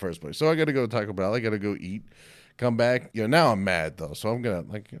those in the first place. So I got to go to Taco Bell. I got to go eat. Come back. Now I'm mad though, so I'm gonna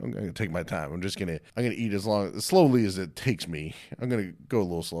take my time. I'm gonna eat as slowly as it takes me. I'm gonna go a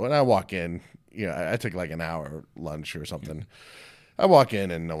little slow. And I walk in. I take like an hour lunch or something. I walk in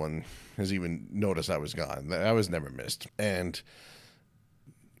and no one has even noticed I was gone. I was never missed. And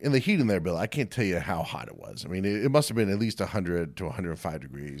in the heat in there, Bill, I can't tell you how hot it was. I mean, it must have been at least 100 to 105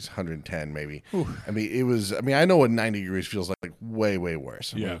 degrees, 110 maybe. Ooh. I mean, it was. I mean, I know what 90 degrees feels like. Way, way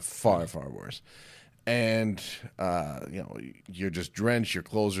worse. I mean, far, far worse. And, you're just drenched. Your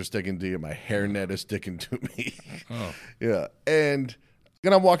clothes are sticking to you. My hairnet is sticking to me. Oh. Yeah. And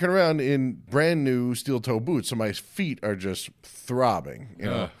then I'm walking around in brand new steel toe boots. So my feet are just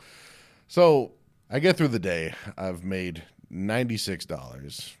throbbing, So I get through the day. I've made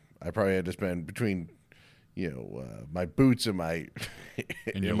 $96. I probably had to spend between, my boots and my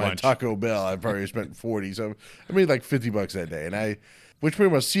Taco Bell. I probably spent 40. So I made like $50 that day. Which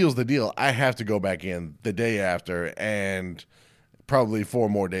pretty much seals the deal. I have to go back in the day after and probably 4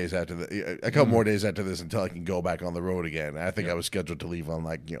 more days after a couple more days after this until I can go back on the road again. I think I was scheduled to leave on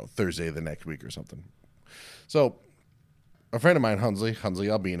Thursday the next week or something. So a friend of mine, Hunsley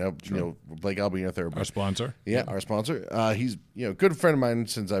Albina, Blake Albina, third, Our sponsor. yeah, our sponsor. He's a good friend of mine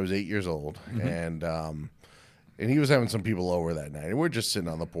since I was 8 years old, and he was having some people over that night, and we're just sitting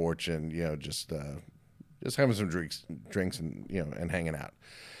on the porch and just having some drinks and and hanging out.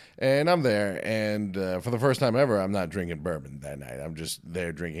 And I'm there, and for the first time ever, I'm not drinking bourbon that night. I'm just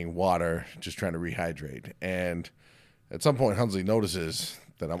there drinking water, just trying to rehydrate. And at some point, Hunsley notices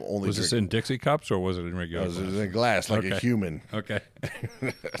that I'm only Was this in Dixie cups or was it in regular? It was in a glass like a human. Okay.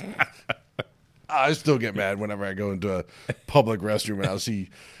 I still get mad whenever I go into a public restroom and I'll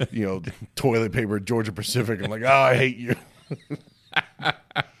see, toilet paper Georgia Pacific. I'm like, oh, I hate you.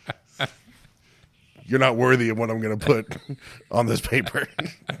 You're not worthy of what I'm going to put on this paper.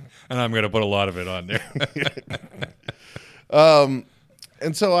 And I'm going to put a lot of it on there.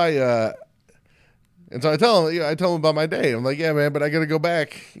 And so I tell him about my day. I'm like, yeah, man, but I got to go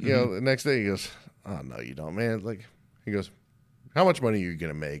back. The next day he goes, oh no, you don't, man. He goes, how much money are you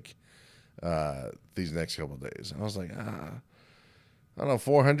going to make these next couple of days? And I was like, I don't know,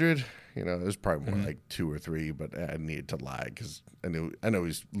 400. It was probably more like 2 or 3, but I needed to lie because I know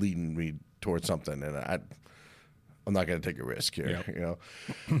he's leading me towards something, and I'm not going to take a risk here. Yep.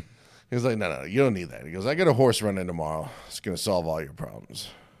 He was like, no, you don't need that. He goes, I got a horse running tomorrow. It's going to solve all your problems.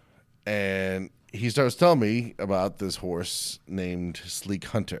 And he starts telling me about this horse named Sleek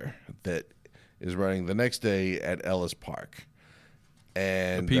Hunter that is running the next day at Ellis Park.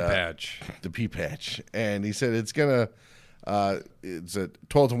 And The Pea Patch. And he said it's going to, it's at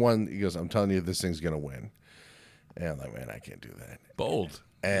 12-1. He goes, I'm telling you, this thing's going to win. And I'm like, man, I can't do that. Bold.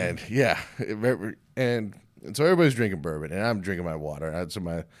 And and so everybody's drinking bourbon, and I'm drinking my water. It's in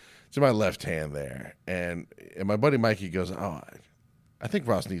my left hand there, and my buddy Mikey goes, "Oh, I think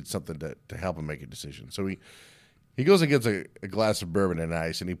Ross needs something to help him make a decision." So he goes and gets a glass of bourbon and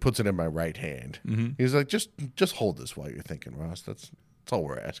ice, and he puts it in my right hand. Mm-hmm. He's like, "Just hold this while you're thinking, Ross. That's all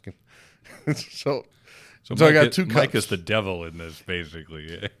we're asking." So Mike, I got 2 cups. Mike is the devil in this,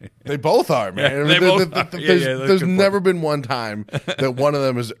 basically. They both are, man. There's never been one time that one of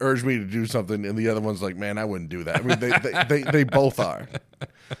them has urged me to do something, and the other one's like, "Man, I wouldn't do that." I mean, they both are.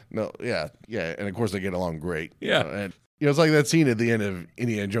 No, yeah, and of course they get along great. Yeah, and it's like that scene at the end of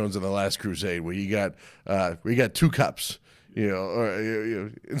Indiana Jones and the Last Crusade where you got 2 cups.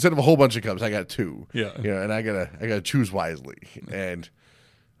 Instead of a whole bunch of cups, I got 2. Yeah, and I gotta choose wisely, and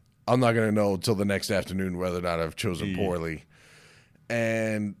I'm not going to know until the next afternoon whether or not I've chosen poorly.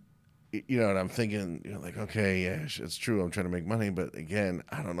 And, and I'm thinking, okay, yeah, it's true. I'm trying to make money. But again,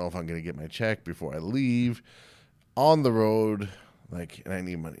 I don't know if I'm going to get my check before I leave on the road. And I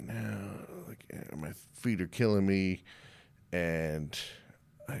need money now. My feet are killing me. And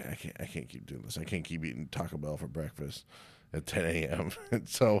I can't keep doing this. I can't keep eating Taco Bell for breakfast at 10 a.m. And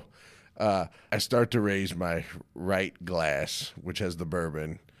so I start to raise my right glass, which has the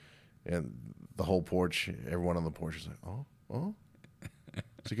bourbon. And the whole porch, everyone on the porch is like, oh,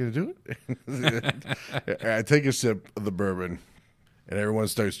 is he going to do it? I take a sip of the bourbon, and everyone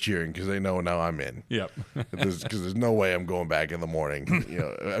starts cheering because they know now I'm in. Yep. Because there's no way I'm going back in the morning.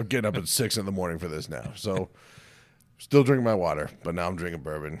 I'm getting up at 6 in the morning for this now. So still drinking my water, but now I'm drinking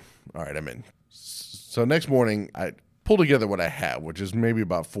bourbon. All right, I'm in. So next morning, I pull together what I have, which is maybe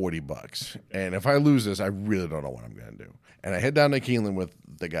about $40. And if I lose this, I really don't know what I'm going to do. And I head down to Keeneland with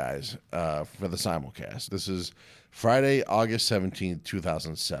the guys for the simulcast. This is Friday, August 17th,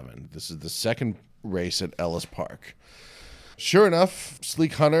 2007. This is the second race at Ellis Park. Sure enough,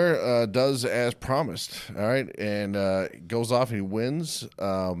 Sleek Hunter does as promised. All right, and goes off and he wins.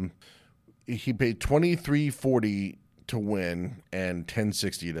 He paid $23.40 to win and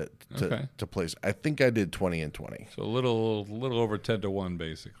 $10.60 to place. I think I did 20 and 20. So a little over 10-1,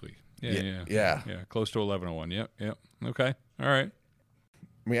 basically. Yeah. Close to 11-1. Yep. Okay. All right.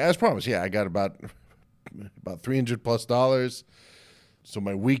 I mean, as promised, I got about $300+. So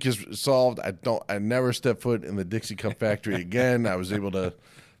my week is solved. I never step foot in the Dixie Cup factory again. I was able to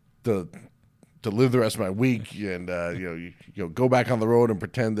live the rest of my week and go back on the road and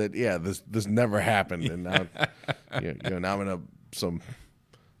pretend that this never happened. And now now I'm in some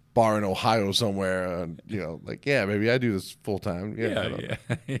bar in Ohio somewhere. Maybe I do this full time.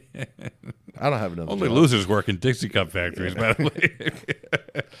 I don't have another. Only job. Losers work in Dixie Cup factories, by the way.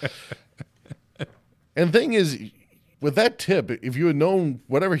 And the thing is, with that tip, if you had known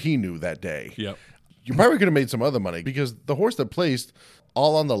whatever he knew that day, yep, you probably could have made some other money because the horse that placed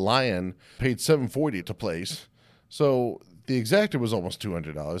All on the Lion paid $740 to place. So the exacta was almost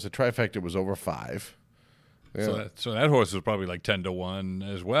 $200. The trifecta was over $5. Yeah. So that horse was probably like 10-1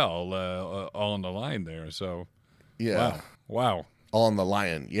 as well, all on the line there. So Yeah. wow, All on the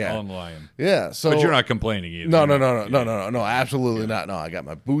lion. Yeah. all on the line. Yeah. So But you're not complaining either. No, absolutely not. No, I got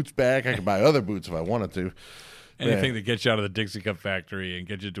my boots back. I can buy other boots if I wanted to. Anything that gets you out of the Dixie Cup factory and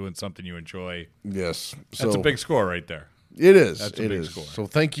gets you doing something you enjoy. Yes. That's a big score right there. It is. That's a it big is. score. So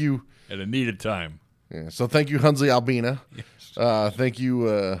thank you. At a needed time. Yeah. So thank you, Hunsley Albina. Yes. Thank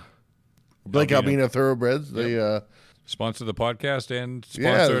you, Blake Albina Thoroughbreds. They Sponsored the podcast and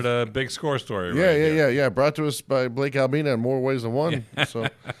sponsored a big score story. Yeah. Brought to us by Blake Albina in more ways than one. So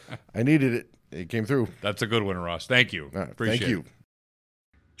I needed it. It came through. That's a good one, Ross. Thank you. All right, Appreciate thank you. it.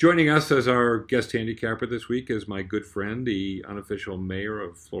 Joining us as our guest handicapper this week is my good friend, the unofficial mayor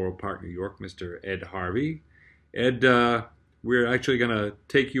of Floral Park, New York, Mr. Ed Harvey. Ed, we're actually going to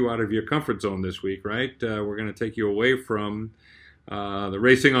take you out of your comfort zone this week, right? We're going to take you away from the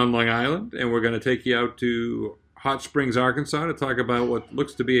racing on Long Island, and we're going to take you out to Hot Springs, Arkansas, to talk about what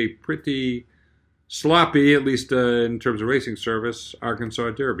looks to be a pretty sloppy, at least in terms of racing service,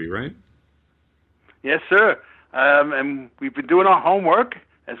 Arkansas Derby, right? Yes, sir. And we've been doing our homework,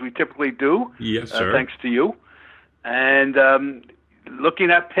 as we typically do. Yes, sir. Thanks to you. And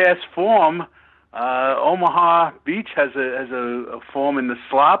looking at past form, Omaha Beach has a form in the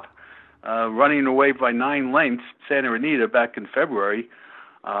slop, running away by 9 lengths, Santa Anita, back in February.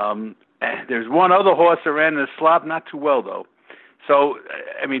 There's one other horse that ran in the slop, not too well, though. So,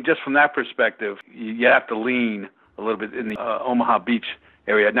 I mean, just from that perspective, you have to lean a little bit in the Omaha Beach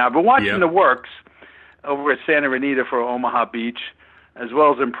area. Now, I've been watching the works over at Santa Anita for Omaha Beach, as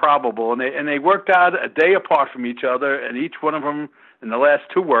well as Improbable, and they worked out a day apart from each other, and each one of them, in the last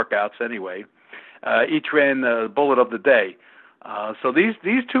 2 workouts anyway, each ran the bullet of the day. So these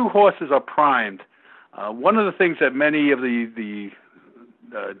 2 horses are primed. One of the things that many of the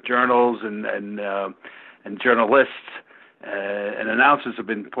journals and journalists and announcers have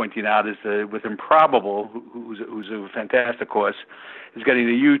been pointing out is that with Improbable, who's a fantastic horse, is getting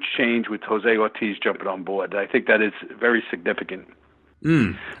a huge change with Jose Ortiz jumping on board. I think that is very significant.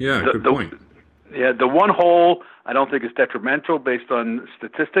 Good point. The one hole I don't think is detrimental based on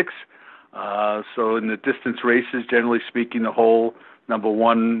statistics. So in the distance races, generally speaking, the hole number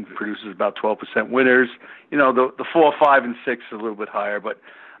 1 produces about 12% winners. You know, the 4, 5, and 6 is a little bit higher, but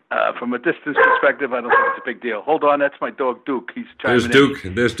from a distance perspective, I don't think it's a big deal. Hold on, that's my dog Duke. He's chiming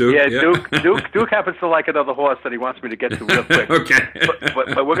in. There's Duke. Yeah, Duke happens to like another horse that he wants me to get to real quick. Okay.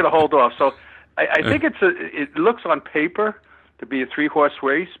 but we're going to hold off. So I think it looks on paper to be a 3-horse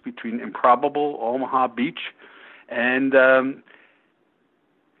race between Improbable, Omaha Beach, and the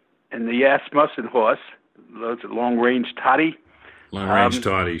Asmussen horse, Long Range Toddy. Long Range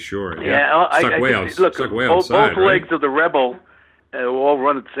Toddy, sure. Yeah, Stuck way outside, both legs of the Rebel all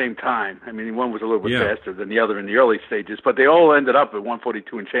run at the same time. I mean, one was a little bit faster than the other in the early stages, but they all ended up at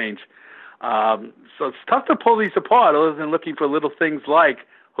 142 and change. So it's tough to pull these apart other than looking for little things like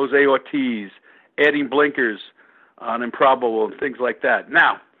Jose Ortiz, adding blinkers on Improbable and things like that.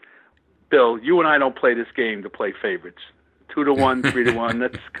 Now, Bill, you and I don't play this game to play favorites. 2-1, 3-1,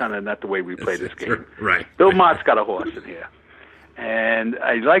 that's kind of not the way we play this game. Right. Bill Mott's got a horse in here. And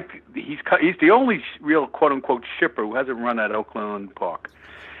I like he's the only real quote-unquote shipper who hasn't run at Oakland Park.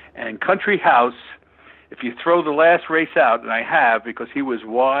 And Country House, if you throw the last race out, and I have because he was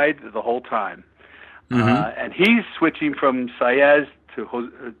wide the whole time, and he's switching from Saez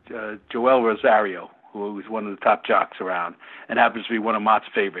to Joel Rosario, who is one of the top jocks around and happens to be one of Mott's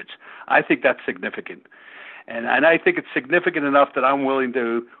favorites. I think that's significant. And I think it's significant enough that I'm willing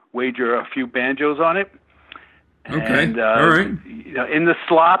to wager a few banjos on it. Okay. And, all right. You know, in the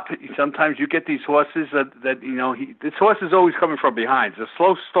slop, sometimes you get these horses that you know, this horse is always coming from behind. He's a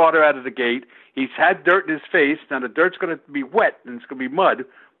slow starter out of the gate. He's had dirt in his face. Now the dirt's going to be wet and it's going to be mud.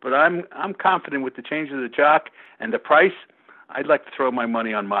 But I'm confident with the change of the jock and the price. I'd like to throw my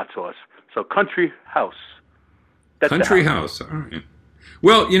money on Mott's horse. So Country House. That's Country House. All right.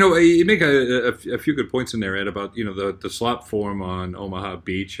 Well, you know, you make a few good points in there, Ed, about, you know, the slop form on Omaha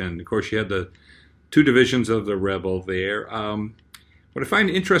Beach. And, of course, you had the 2 divisions of the Rebel there. What I find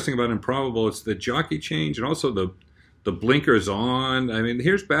interesting about Improbable is the jockey change and also the blinkers on. I mean,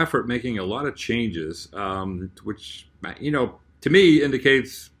 here's Baffert making a lot of changes, which, you know, to me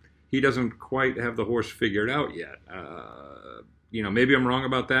indicates he doesn't quite have the horse figured out yet. You know, maybe I'm wrong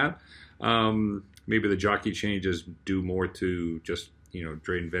about that. Maybe the jockey changes do more to just, you know,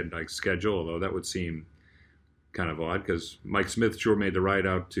 Drayden Van Dyke's schedule, although that would seem kind of odd because Mike Smith sure made the ride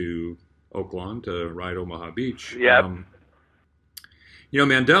out to Oaklawn to ride Omaha Beach. Yeah. You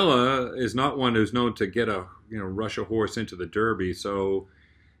know, Mandela is not one who's known to get rush a horse into the Derby. So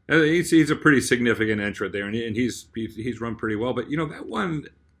He's a pretty significant entrant there, and he's run pretty well. But that one,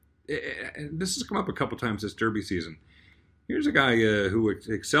 and this has come up a couple times this Derby season. Here's a guy who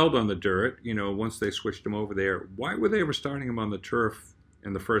excelled on the dirt. Once they switched him over there, why were they ever starting him on the turf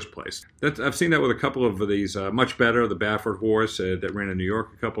in the first place? I've seen that with a couple of these. Much Better, the Baffert horse that ran in New York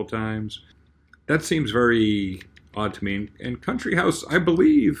a couple times. That seems very odd to me. And Country House, I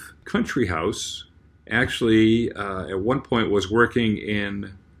believe Country House actually at one point was working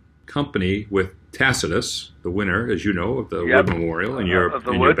in company with Tacitus, the winner, as you know, of the Wood Memorial in your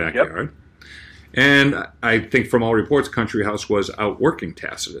backyard. Yep. And I think from all reports, Country House was outworking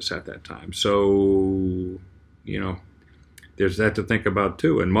Tacitus at that time. So, there's that to think about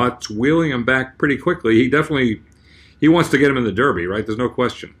too. And Mott's wheeling him back pretty quickly. He wants to get him in the Derby, right? There's no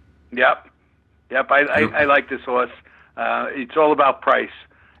question. Yep. I like this horse. It's all about price,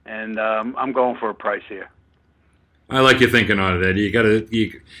 and I'm going for a price here. I like you thinking on it, Ed.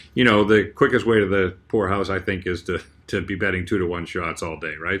 The quickest way to the poorhouse, I think, is to be betting 2-to-1 shots all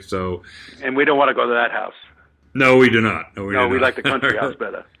day, right? So, and we don't want to go to that house. No, we do not. No, we like the Country House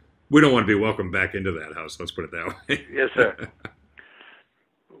better. We don't want to be welcomed back into that house. Let's put it that way. Yes, sir.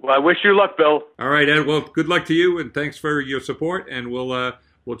 Well, I wish you luck, Bill. All right, Ed. Well, good luck to you, and thanks for your support. And we'll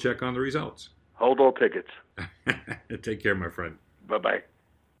check on the results. Hold all tickets. Take care, my friend. Bye-bye.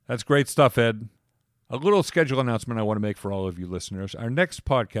 That's great stuff, Ed. A little schedule announcement I want to make for all of you listeners. Our next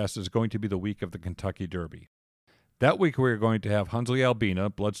podcast is going to be the week of the Kentucky Derby. That week we're going to have Hunsley Albina,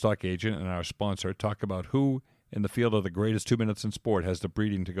 Bloodstock agent, and our sponsor talk about who in the field of the greatest 2 minutes in sport has the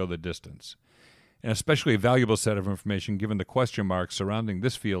breeding to go the distance. An especially valuable set of information given the question marks surrounding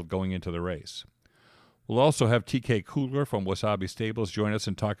this field going into the race. We'll also have TK Kugler from Wasabi Stables join us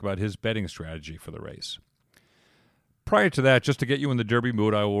and talk about his betting strategy for the race. Prior to that, just to get you in the Derby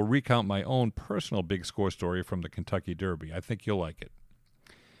mood, I will recount my own personal big score story from the Kentucky Derby. I think you'll like it.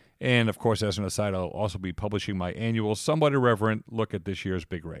 And, of course, as an aside, I'll also be publishing my annual, somewhat irreverent look at this year's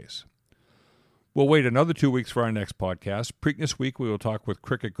big race. We'll wait another 2 weeks for our next podcast. Preakness Week, we will talk with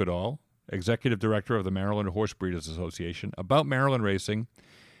Cricket Goodall, Executive Director of the Maryland Horse Breeders Association, about Maryland racing,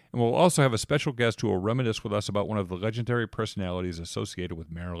 and we'll also have a special guest who will reminisce with us about one of the legendary personalities associated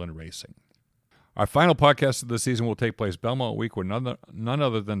with Maryland racing. Our final podcast of the season will take place Belmont Week, where none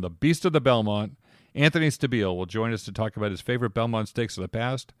other than the Beast of the Belmont, Anthony Stabile, will join us to talk about his favorite Belmont stakes of the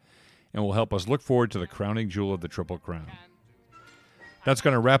past and will help us look forward to the crowning jewel of the Triple Crown. That's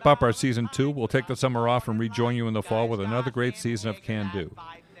going to wrap up our Season 2. We'll take the summer off and rejoin you in the fall with another great season of Can Do.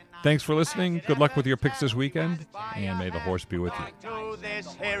 Thanks for listening. Good luck with your picks this weekend, and may the horse be with you. Do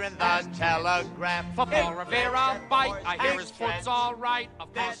this here in the Telegraph. For Paul Revere, bite. I hear his foot's all right.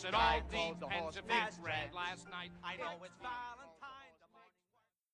 Of course, it all depends if it's red last night. I know it's